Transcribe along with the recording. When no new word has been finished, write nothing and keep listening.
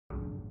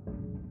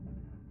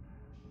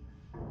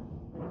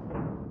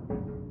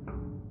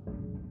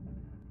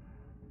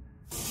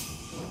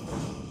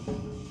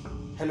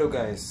Hello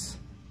guys,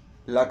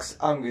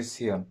 ᛚNAGA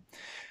here.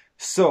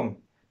 So,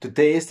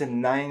 today is the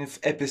 9th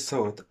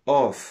episode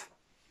of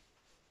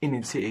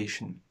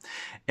Initiation.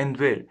 And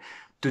well,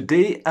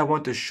 today I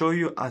want to show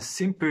you a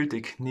simple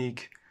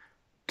technique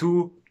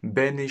to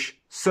banish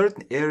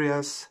certain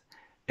areas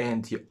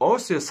and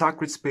also your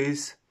sacred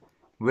space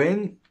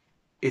when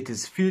it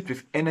is filled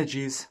with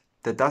energies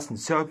that doesn't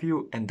serve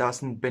you and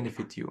doesn't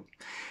benefit you.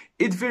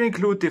 It will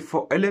include the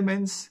 4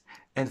 elements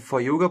and 4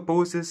 yoga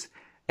poses,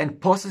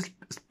 and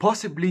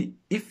possibly,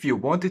 if you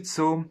want it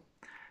so,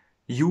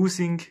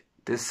 using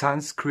the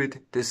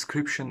Sanskrit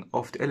description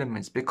of the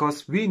elements,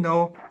 because we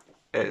know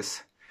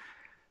as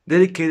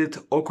dedicated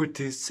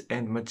occultists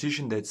and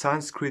magicians that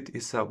Sanskrit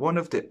is one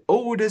of the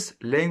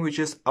oldest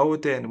languages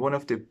out there and one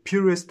of the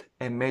purest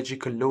and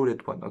magical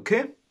loaded one,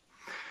 okay?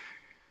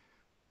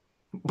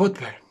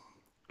 But well,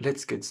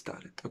 let's get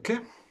started, okay?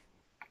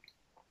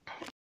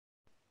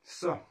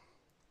 So,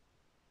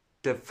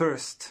 the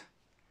first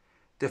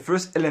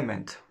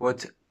element,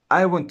 what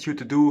I want you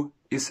to do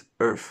is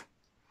earth.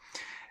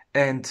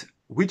 And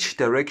which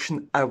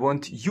direction I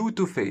want you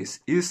to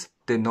face is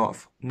the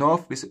north.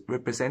 North is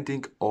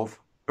representing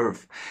of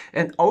earth.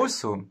 And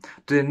also,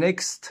 to the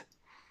next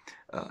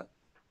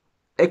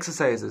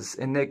exercises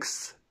and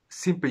next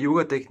simple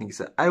yoga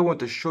techniques I want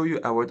to show you,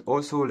 I would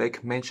also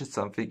mention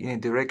something in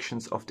the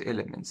directions of the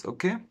elements,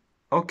 okay?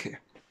 Okay.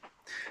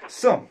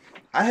 So,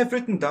 I have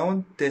written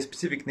down the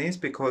specific names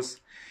because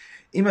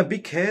in my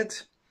big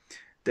head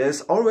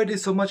there's already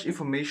so much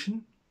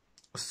information,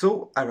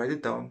 so I write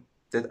it down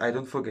that I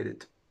don't forget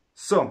it.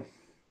 So,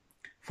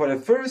 for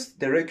the first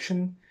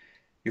direction,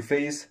 you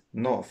face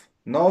north.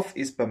 North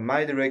is by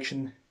my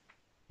direction,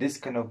 this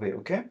kind of way,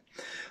 okay?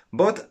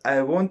 But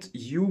I want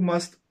you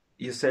must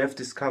yourself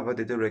discover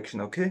the direction,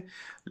 okay?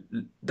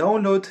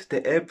 Download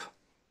the app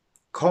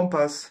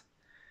Compass,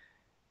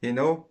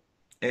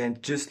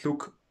 and just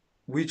look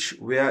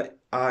where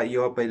are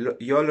your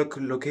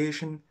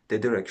location, the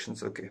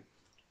directions, okay?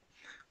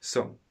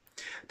 So,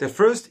 the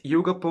first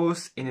yoga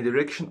pose in the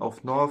direction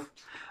of north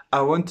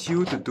I want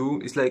you to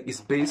do is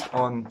based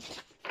on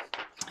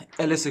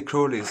Aleister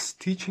Crowley's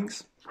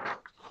teachings,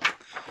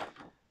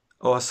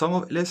 or some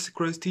of Aleister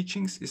Crowley's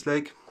teachings. Is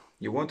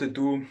you want to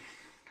do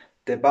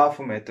the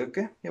Baphomet,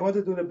 okay? You want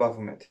to do the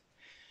Baphomet.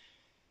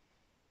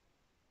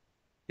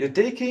 You're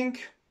taking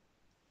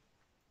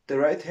the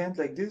right hand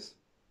like this,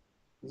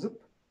 zip,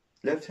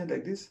 left hand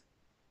like this,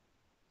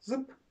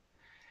 zip,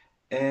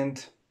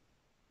 and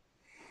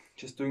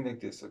just doing like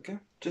this, okay?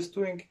 Just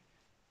doing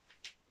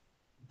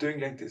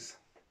like this.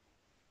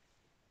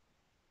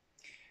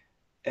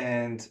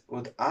 And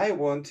what I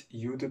want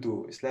you to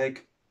do is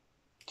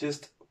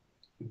just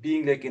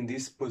being in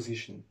this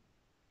position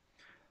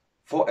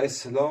for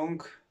as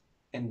long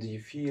and you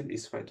feel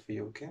is right for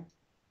you, okay?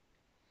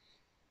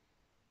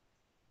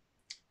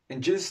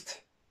 And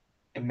just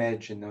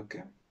imagine,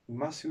 okay? You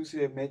must use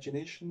your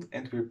imagination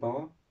and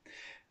willpower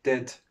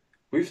that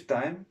with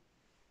time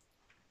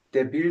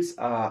there builds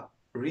a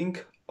ring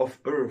of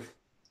earth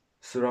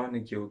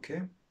surrounding you,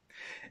 okay?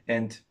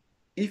 And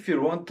if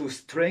you want to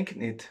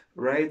strengthen it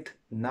right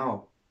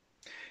now,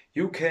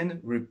 you can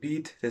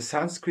repeat the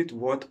Sanskrit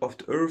word of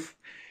the earth,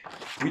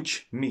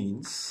 which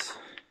means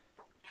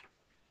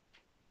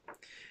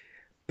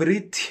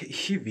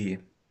Prithvi,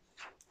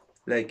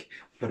 Prithvi,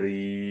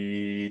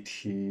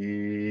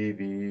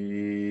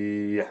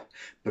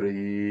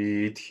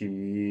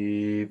 Prithvi,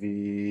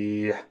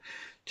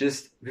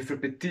 just with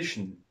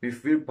repetition,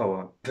 with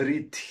willpower,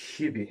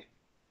 Prithvi,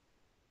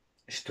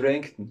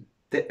 strengthen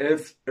the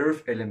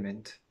earth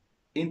element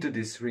into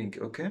this ring,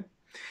 okay?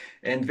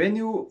 And when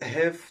you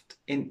have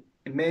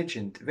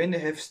imagined, when you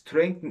have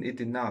strengthened it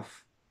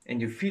enough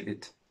and you feel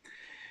it,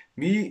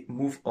 we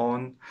move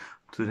on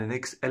to the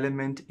next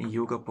element in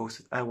yoga pose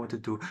that I want to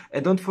do.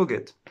 And don't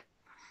forget,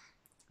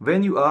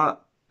 when you are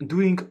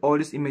doing all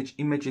this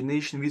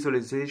imagination,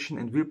 visualization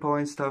and willpower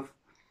and stuff,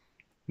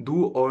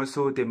 do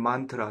also the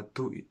mantra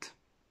to it.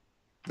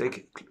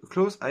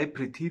 Close eye,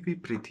 Prithvi,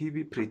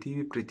 Prithvi,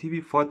 Prithvi,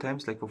 Prithvi 4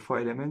 times, for 4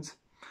 elements.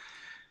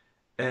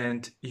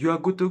 And you are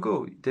good to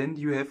go. Then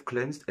you have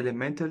cleansed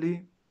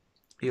elementally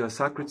your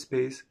sacred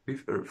space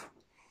with earth.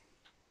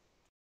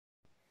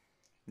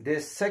 The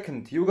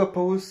second yoga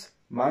pose,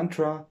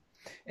 mantra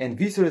and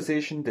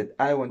visualization that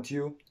I want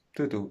you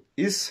to do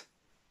is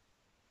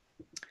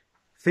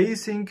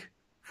facing,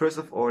 first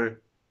of all,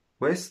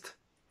 west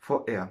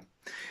for air.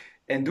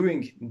 And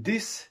doing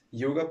this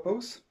yoga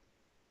pose,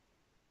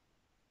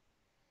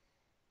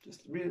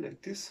 just really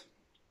like this,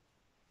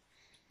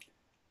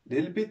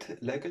 little bit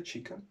like a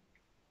chicken.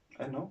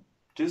 I know,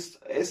 just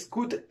as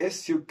good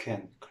as you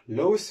can.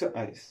 Close your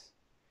eyes.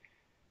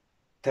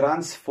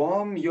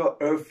 Transform your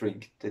earth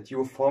ring that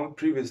you formed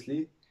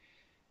previously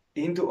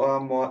into a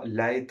more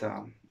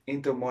lighter,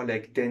 into more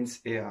dense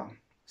air,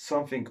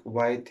 something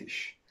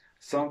whitish,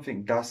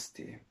 something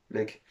dusty,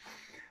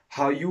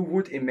 how you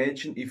would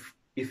imagine if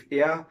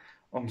air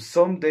on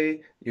some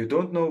day, you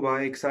don't know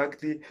why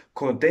exactly,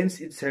 condense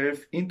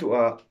itself into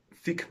a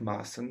thick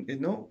mass. And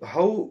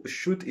how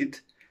should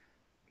it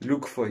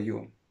look for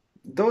you?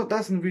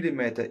 doesn't really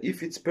matter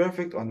if it's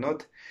perfect or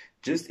not.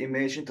 Just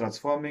imagine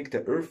transforming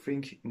the earth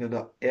ring into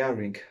the air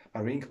ring,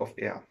 a ring of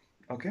air.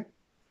 Okay?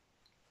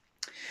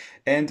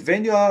 And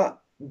when you are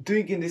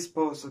doing in this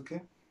pose,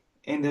 okay,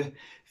 and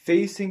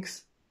facing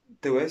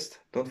the west,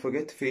 don't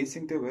forget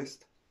facing the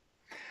west,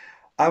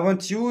 I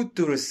want you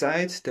to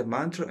recite the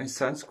mantra in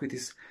Sanskrit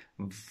is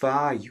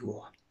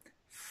Vayu.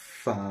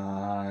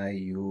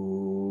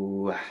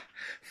 Vayu.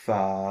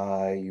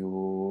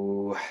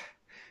 Vayu.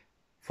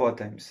 4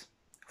 times.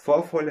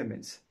 4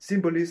 elements.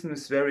 Symbolism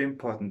is very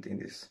important in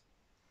this.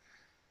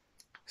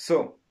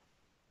 So,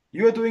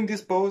 you are doing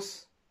this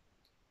pose,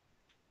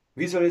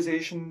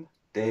 visualization,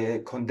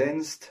 the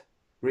condensed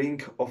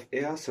ring of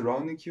air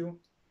surrounding you,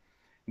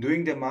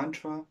 doing the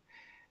mantra,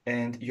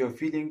 and you're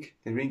feeling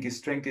the ring is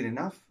strengthened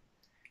enough,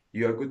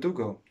 you are good to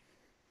go.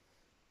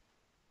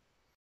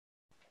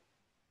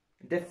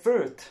 The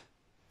third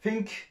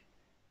thing,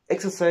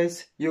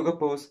 exercise, yoga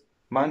pose,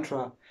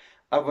 mantra,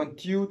 I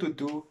want you to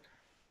do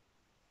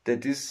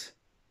that this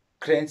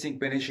cleansing,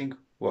 banishing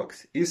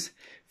works is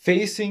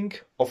facing,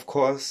 of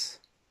course,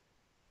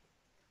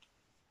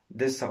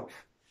 the south.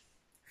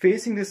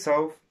 Facing the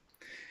south,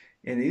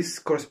 and is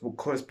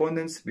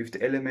correspondence with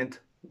the element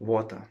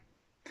water.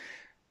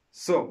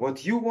 So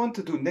what you want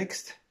to do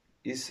next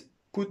is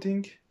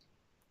putting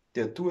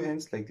the 2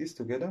 hands like this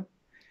together,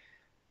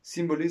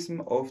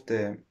 symbolism of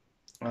the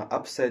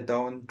upside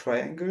down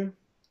triangle,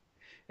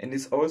 and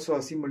it's also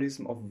a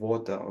symbolism of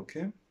water,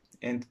 okay?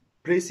 And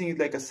placing it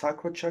like a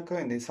sacral chakra,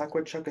 and the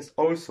sacral chakra is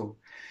also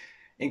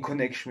in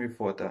connection with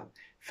water.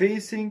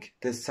 Facing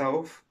the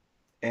south,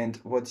 and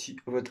what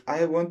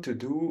I want to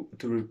do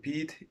to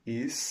repeat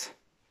is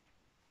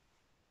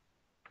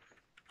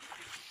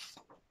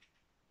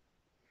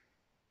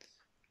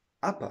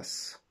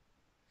apas.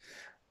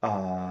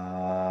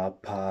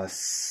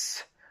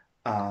 Apas.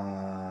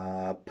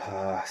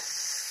 Apas.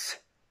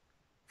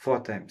 4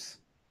 times.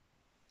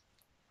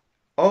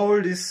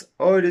 All these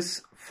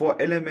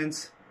 4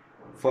 elements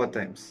 4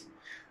 times.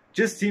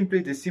 Just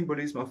simply the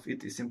symbolism of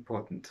it is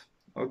important.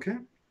 Okay?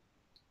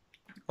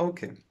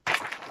 Okay.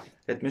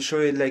 Let me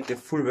show you like the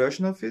full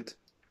version of it.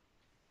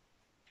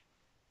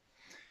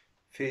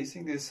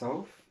 Facing the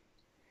south,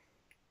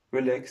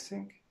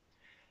 relaxing,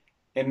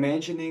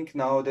 imagining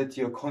now that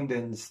your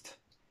condensed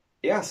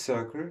air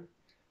circle,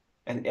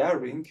 an air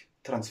ring,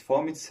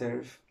 transform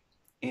itself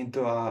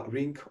into a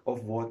ring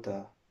of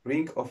water,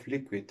 ring of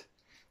liquid,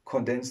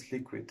 condensed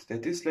liquid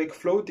that is like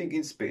floating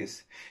in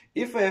space.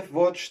 If I have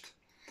watched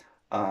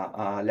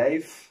a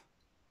live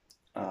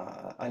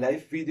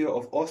video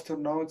of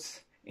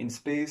astronauts in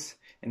space,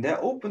 and they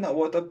open a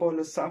water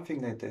bottle or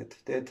something like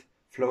that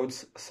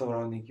floats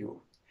surrounding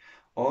you,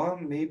 or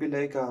maybe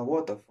like a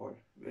waterfall,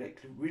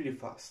 like really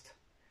fast,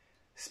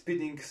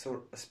 spinning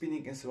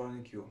and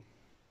surrounding you.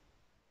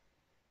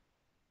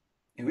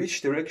 In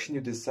which direction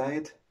you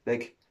decide,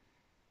 like,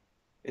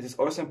 it is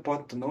also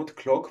important to note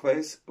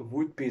clockwise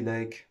would be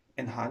like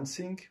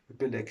enhancing, would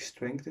be like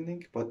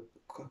strengthening, but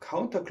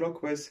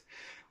counterclockwise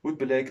would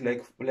be like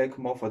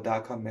more for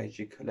darker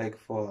magic, like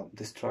for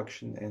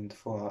destruction and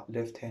for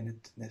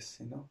left-handedness,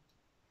 you know.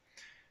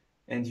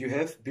 And you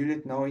have built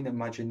it now in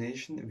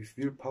imagination with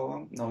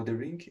willpower, now the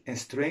ring, and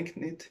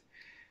strengthen it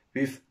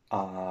with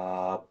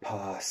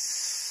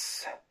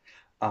apas,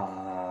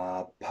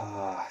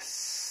 apas,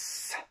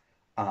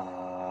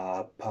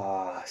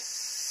 apas,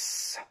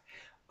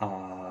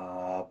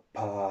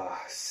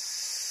 apas.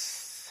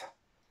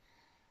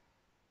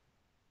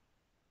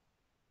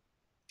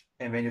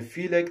 And when you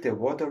feel like the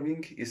water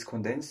ring is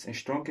condensed and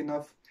strong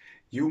enough,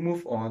 you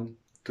move on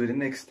to the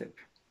next step.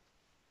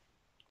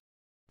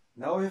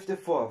 Now we have the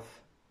fourth,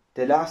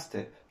 the last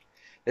step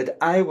that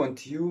I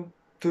want you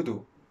to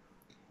do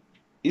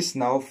is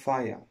now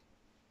fire.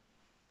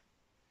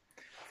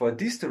 For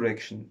this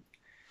direction,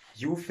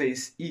 you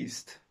face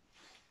east,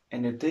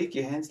 and you take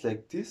your hands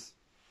like this,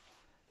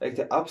 like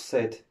the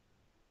upside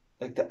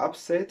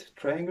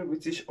triangle,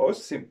 which is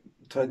also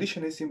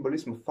traditionally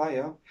symbolism of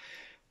fire,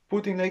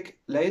 putting like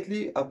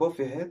lightly above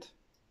your head,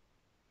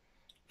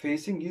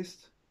 facing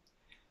east.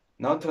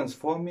 Now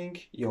transforming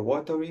your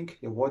water ring,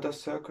 your water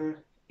circle,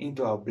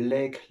 into a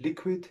black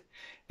liquid,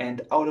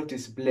 and out of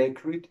this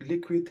black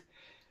liquid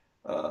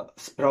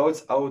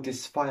sprouts out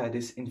this fire,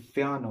 this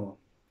inferno,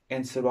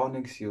 and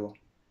surroundings you.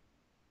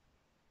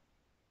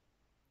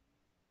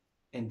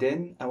 And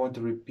then I want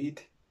to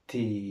repeat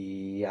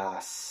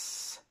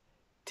Tias,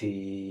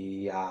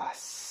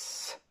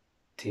 Tias,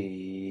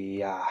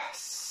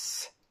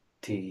 Tias,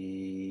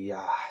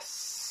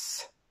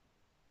 Tias.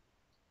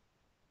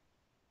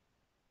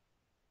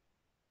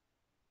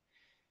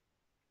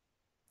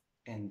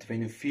 And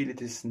when you feel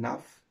it is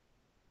enough,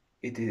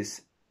 it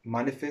is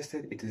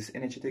manifested, it is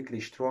energetically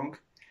strong,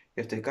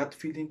 you have the gut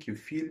feeling, you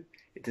feel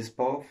it is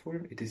powerful,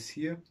 it is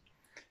here.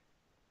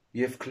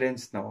 You have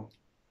cleansed now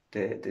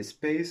the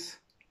space,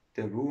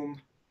 the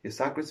room, the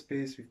sacred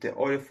space with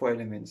all the 4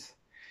 elements.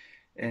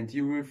 And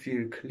you will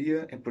feel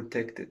clear and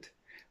protected,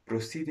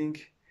 proceeding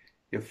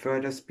your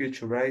further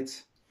spiritual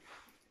rites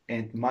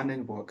and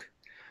mundane work.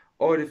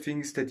 All the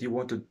things that you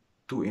want to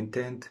to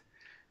intend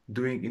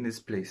doing in this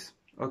place.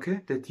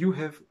 Okay, that you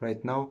have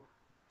right now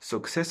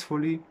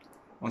successfully,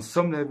 on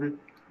some level,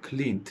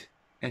 cleaned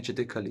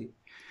energetically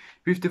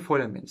with the 4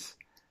 elements.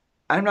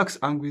 I'm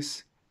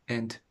ᛚNAGA,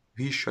 and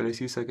we shall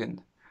see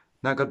again.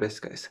 ᛚNAGA bless,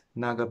 guys.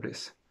 ᛚNAGA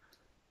bless.